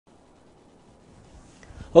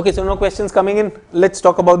Okay, so no questions coming in. Let's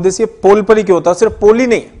talk about this. ये पोल पर ही क्यों होता है? सिर्फ पोल ही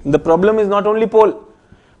नहीं. The problem is not only pole.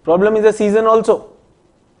 Problem is the season also.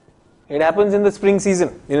 It happens in the spring season.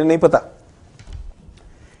 इन्हें नहीं पता.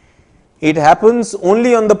 It happens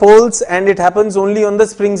only on the poles and it happens only on the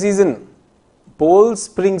spring season. Poles,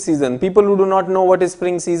 spring season. People who do not know what is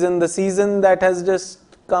spring season, the season that has just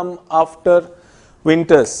come after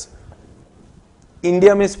winters.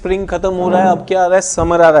 India में spring खत्म हो रहा है, अब क्या आ रहा है?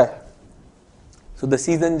 Summer आ रहा है. So the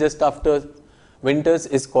season just after winters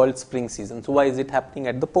is called spring season. So why is it happening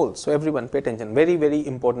at the poles? So everyone pay attention. Very very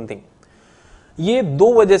important thing. ये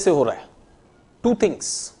दो वजह से हो रहा है. Two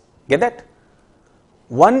things. Get that?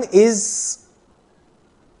 One is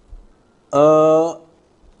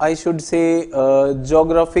I should say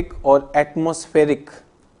geographic or atmospheric.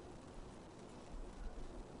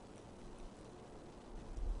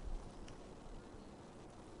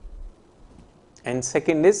 And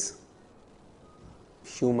second is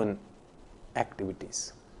human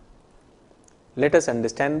activities. Let us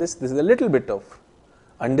understand this. This is a little bit of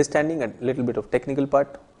understanding, a little bit of technical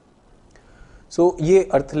part. So ये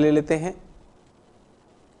अर्थ ले लेते हैं.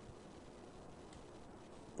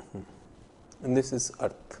 And this is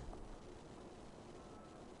earth.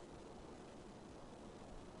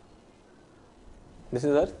 This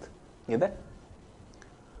is earth. Get that?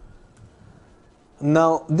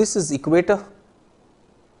 Now this is equator.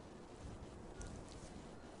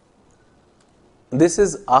 This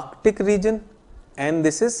is Arctic region and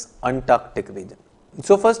this is Antarctic region.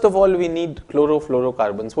 So first of all we need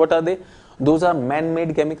chlorofluorocarbons. What are they? Those are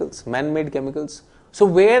man-made chemicals. Man-made chemicals. So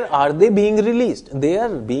where are they being released? They are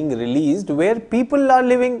being released where people are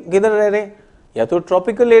living. किधर रह रहे? या तो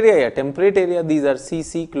tropical area या temperate area. These are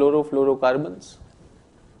CC chlorofluorocarbons.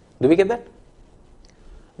 Do we get that?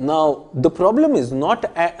 Now the problem is not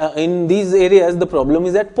in these areas. The problem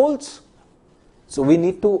is at poles. So we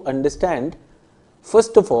need to understand.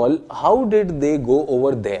 First of all, how did they go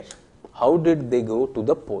over there? How did they go to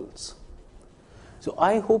the poles? So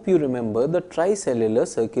I hope you remember the tricellular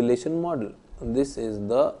circulation model. This is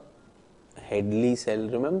the Hadley cell,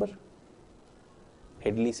 remember?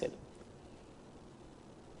 Hadley cell.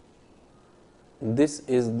 This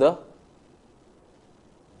is the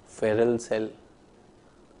Ferrel cell.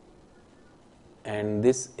 And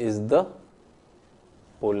this is the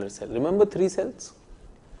polar cell. Remember 3 cells?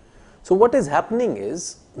 So what is happening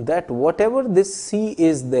is that whatever this C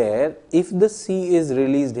is there, if the C is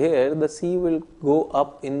released here, the C will go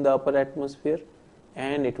up in the upper atmosphere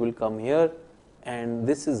and it will come here, and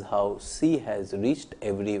this is how C has reached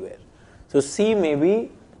everywhere. So C may be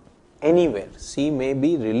anywhere, C may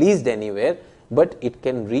be released anywhere, but it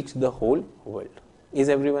can reach the whole world. Is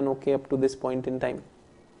everyone okay up to this point in time?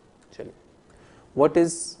 Chalo. What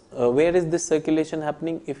is, where is this circulation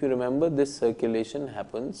happening? If you remember, this circulation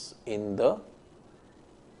happens in the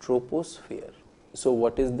troposphere. So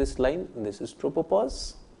what is this line? This is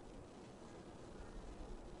tropopause.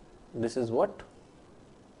 This is what?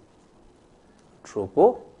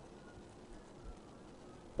 Tropopause.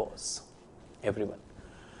 Everyone.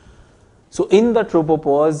 So in the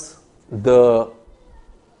tropopause, the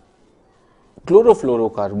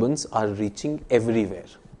chlorofluorocarbons are reaching everywhere.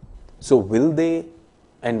 So will they,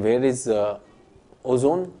 and where is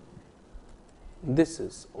ozone? This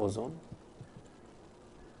is ozone.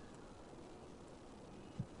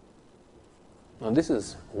 Now this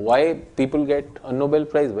is why people get a Nobel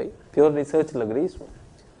Prize, by pure research lag rahi isme.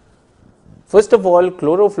 First of all,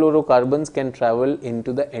 chlorofluorocarbons can travel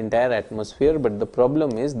into the entire atmosphere, but the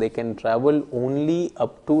problem is they can travel only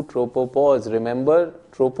up to tropopause. Remember,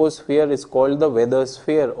 troposphere is called the weather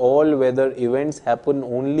sphere. All weather events happen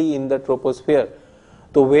only in the troposphere.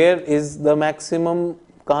 So where is the maximum?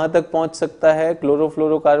 कहाँ तक पहुँच सकता है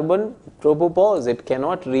chlorofluorocarbon? Tropopause. It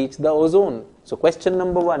cannot reach the ozone. So question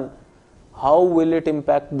number 1, how will it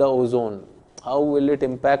impact the ozone? How will it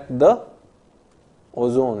impact the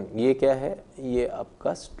ozone? ये क्या है? ये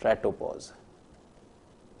आपका stratopause.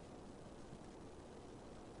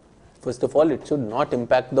 First of all it should not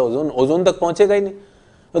impact the ozone. Ozone तक पहुंचेगा ही नहीं.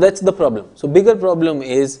 So that's the problem. So bigger problem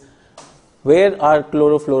is where are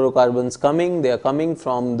chlorofluorocarbons coming? They are coming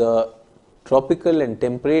from the tropical and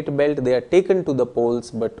temperate belt. They are taken to the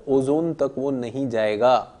poles, but ozone तक वो नहीं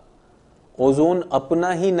जाएगा. Ozone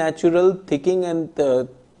अपना ही natural thickening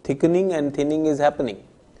and thinning is happening.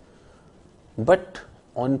 But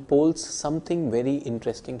on poles something very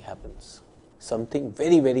interesting happens. Something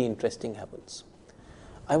very very interesting happens.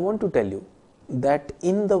 I want to tell you that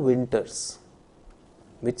in the winters,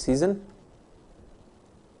 which season?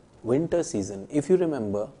 Winter season. If you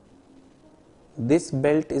remember, this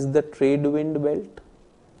belt is the trade wind belt.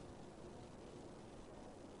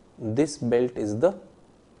 this belt is the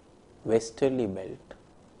westerly belt.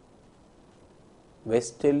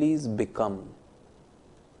 Westerlies become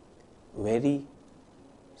very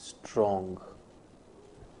strong.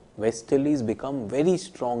 Westerlies become very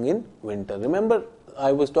strong in winter. Remember,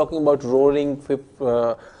 I was talking about roaring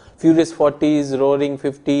furious 40s, roaring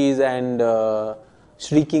 50s, and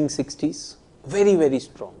shrieking 60s. Very, very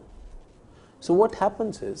strong. So what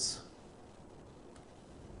happens is,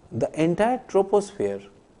 the entire troposphere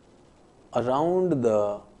around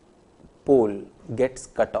the pole gets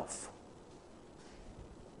cut off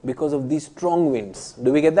because of these strong winds.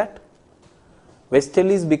 Do we get that?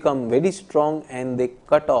 Westerlies become very strong and they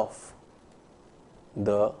cut off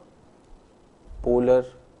the polar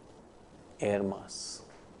air mass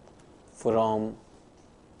from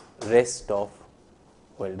rest of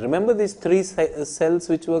world. Remember these three cells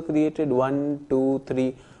which were created, 1, 2,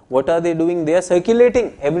 3. What are they doing? They are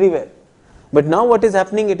circulating everywhere. But now what is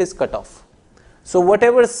happening? It is cut off. So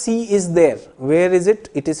whatever sea is there, where is it?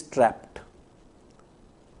 It is trapped.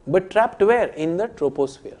 But trapped where? In the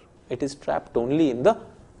troposphere. It is trapped only in the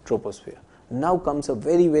troposphere. Now comes a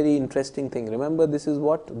very, very interesting thing. Remember, this is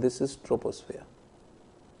what? This is troposphere.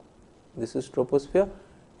 This is troposphere,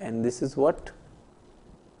 and this is what?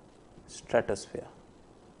 Stratosphere.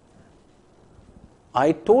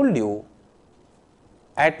 I told you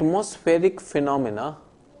atmospheric phenomena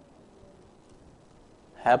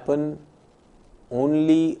happen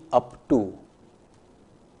only up to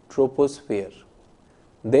troposphere.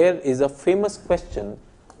 There is a famous question,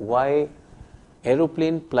 why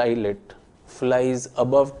aeroplane pilot flies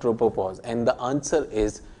above tropopause, and the answer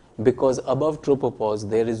is because above tropopause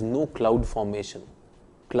there is no cloud formation.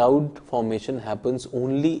 Cloud formation happens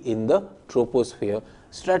only in the troposphere.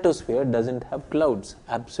 Stratosphere doesn't have clouds.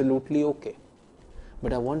 Absolutely okay.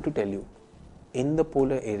 But I want to tell you, in the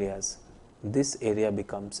polar areas, this area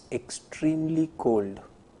becomes extremely cold.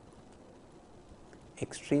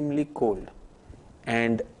 Extremely cold.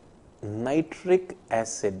 And nitric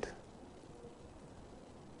acid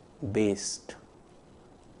based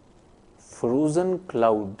frozen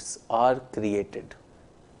clouds are created.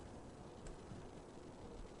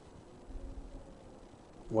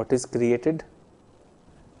 What is created?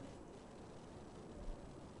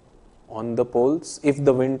 On the poles. If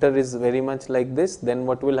the winter is very much like this, then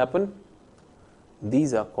what will happen?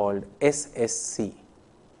 These are called SSC,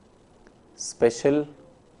 special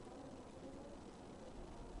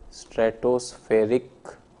stratospheric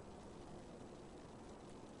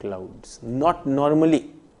clouds. Not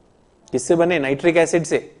normally. किससे बने? Nitric acid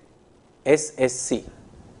से. SSC.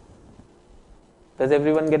 Does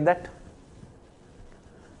everyone get that?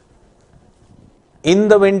 In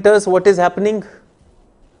the winters, what is happening?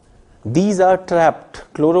 These are trapped.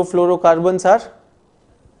 Chlorofluorocarbons are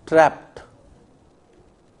trapped.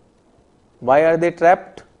 Why are they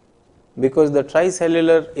trapped? Because the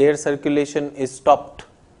tricellular air circulation is stopped.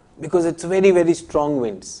 Because it's very, very strong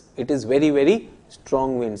winds. It is very, very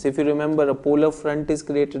strong winds. If you remember, a polar front is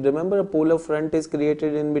created. Remember, a polar front is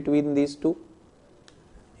created in between these two.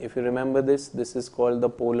 If you remember this, this is called the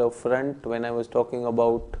polar front when I was talking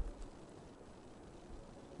about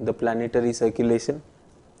the planetary circulation.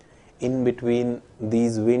 In between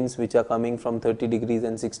these winds which are coming from 30 degrees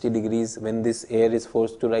and 60 degrees, when this air is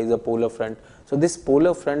forced to rise, a polar front. So this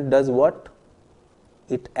polar front does what?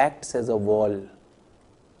 It acts as a wall.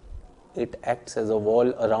 It acts as a wall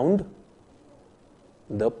around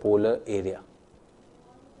the polar area.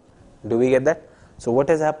 Do we get that? So what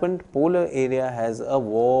has happened? Polar area has a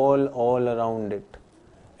wall all around it,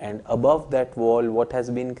 and above that wall what has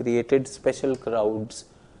been created? Special clouds,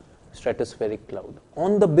 stratospheric cloud.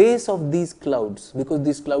 On the base of these clouds, because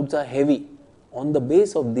these clouds are heavy, on the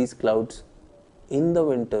base of these clouds in the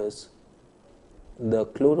winters the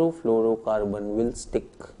chlorofluorocarbon will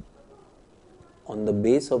stick. On the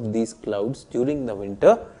base of these clouds during the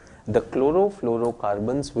winter, the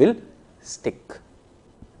chlorofluorocarbons will stick.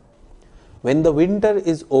 When the winter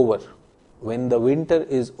is over,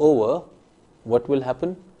 what will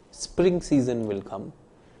happen? Spring season will come,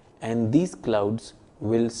 and these clouds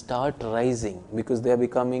will start rising because they are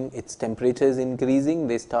becoming, its temperature is increasing,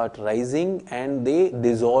 they start rising and they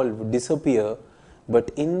dissolve, disappear.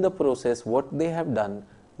 But in the process, what they have done,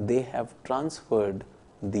 they have transferred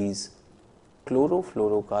these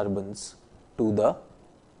chlorofluorocarbons to the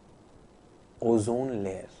ozone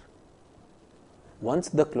layer. Once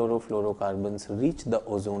the chlorofluorocarbons reach the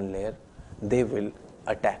ozone layer, they will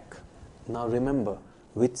attack. Now remember,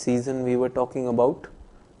 which season we were talking about?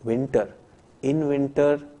 Winter. In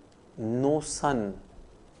winter, no sun,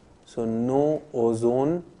 so no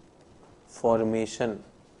ozone formation.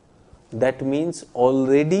 that means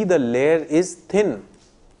already the layer is thin.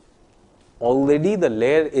 Already the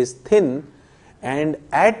layer is thin, and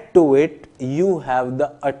add to it you have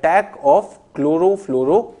the attack of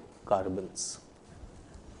chlorofluorocarbons.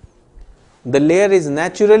 The layer is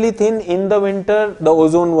naturally thin in the winter, the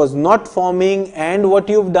ozone was not forming, and what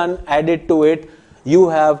you've done, added to it, you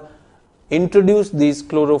have introduced these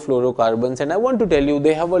chlorofluorocarbons, and I want to tell you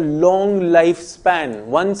they have a long lifespan.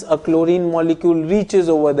 Once a chlorine molecule reaches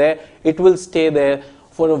over there, it will stay there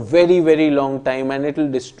for a very, very long time, and it will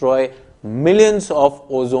destroy millions of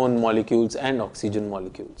ozone molecules and oxygen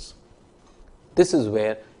molecules. This is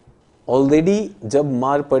where already जब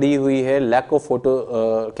मार पड़ी हुई है, lack of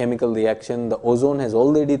photochemical reaction, the ozone has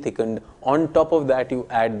already thickened. On top of that, you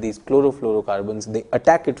add these chlorofluorocarbons, they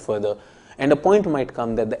attack it further, and a point might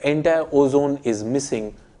come that the entire ozone is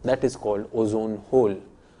missing. That is called ozone hole.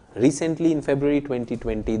 Recently in February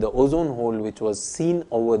 2020, the ozone hole which was seen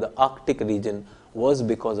over the Arctic region was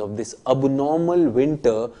because of this abnormal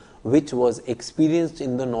winter which was experienced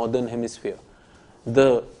in the northern hemisphere.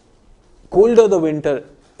 The colder the winter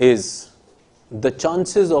is, the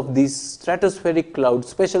chances of these stratospheric clouds,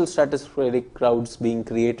 special stratospheric clouds being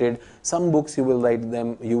created, some books you will write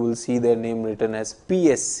them, you will see their name written as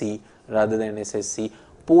PSC rather than SSC,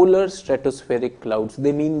 polar stratospheric clouds,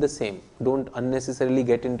 they mean the same. Don't unnecessarily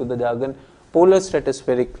get into the jargon. Polar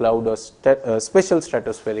stratospheric cloud or special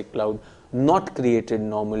stratospheric cloud, not created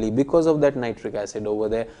normally because of that nitric acid over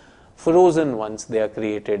there. Frozen ones they are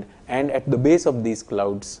created, and at the base of these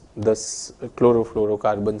clouds the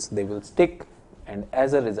chlorofluorocarbons they will stick, and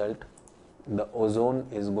as a result the ozone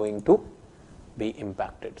is going to be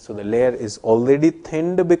impacted. So the layer is already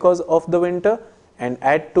thinned because of the winter, and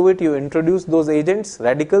add to it you introduce those agents,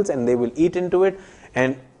 radicals, and they will eat into it,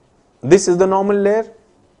 and this is the normal layer.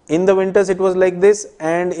 In the winters it was like this,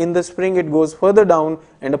 and in the spring it goes further down,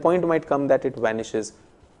 and a point might come that it vanishes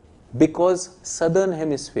because southern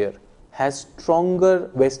hemisphere has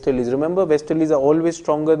stronger westerlies. Remember, westerlies are always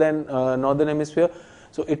stronger than northern hemisphere.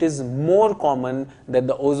 So it is more common that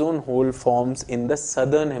the ozone hole forms in the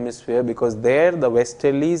southern hemisphere because there the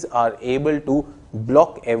westerlies are able to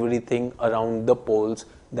block everything around the poles.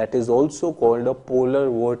 That is also called a polar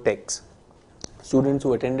vortex. Students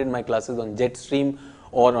who attended my classes on jet stream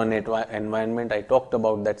or on environment, I talked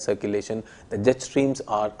about that circulation. The jet streams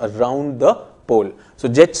are around the pole. So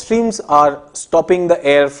jet streams are stopping the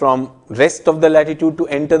air from rest of the latitude to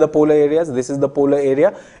enter the polar areas. This is the polar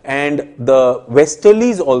area, and the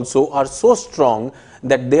westerlies also are so strong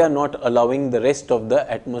that they are not allowing the rest of the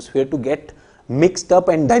atmosphere to get mixed up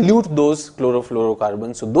and dilute those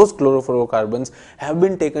chlorofluorocarbons. So those chlorofluorocarbons have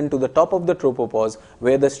been taken to the top of the tropopause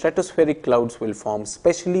where the stratospheric clouds will form,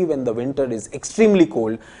 especially when the winter is extremely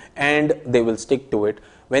cold, and they will stick to it.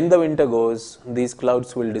 When the winter goes, these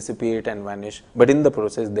clouds will dissipate and vanish, but in the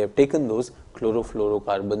process they have taken those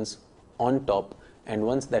chlorofluorocarbons on top, and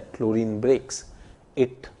once that chlorine breaks,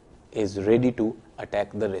 it is ready to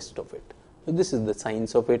attack the rest of it. So this is the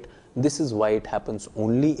science of it. This is why it happens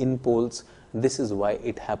only in poles. This is why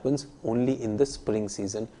it happens only in the spring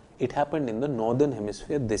season. It happened in the northern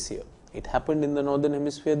hemisphere this year. It happened in the northern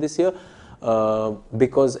hemisphere this year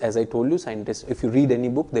because, as I told you, scientists, if you read any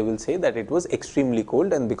book, they will say that it was extremely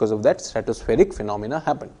cold, and because of that stratospheric phenomena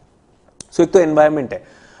happened. So एक तो environment है,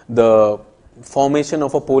 the formation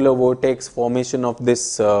of a polar vortex, formation of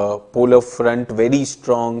this polar front, very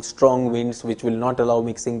strong winds which will not allow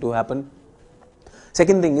mixing to happen.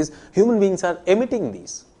 Second thing is, human beings are emitting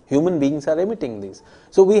these.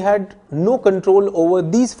 So we had no control over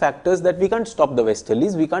these factors, that we can't stop the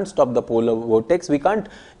westerlies, we can't stop the polar vortex, we can't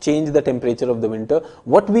change the temperature of the winter.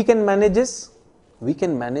 What we can manage is, we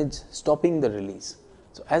can manage stopping the release.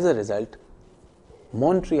 So as a result,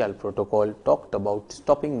 Montreal Protocol talked about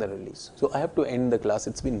stopping the release. So I have to end the class.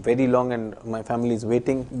 It's been very long and my family is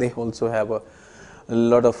waiting. They also have a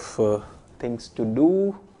lot of things to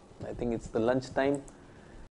do. I think it's the lunch time.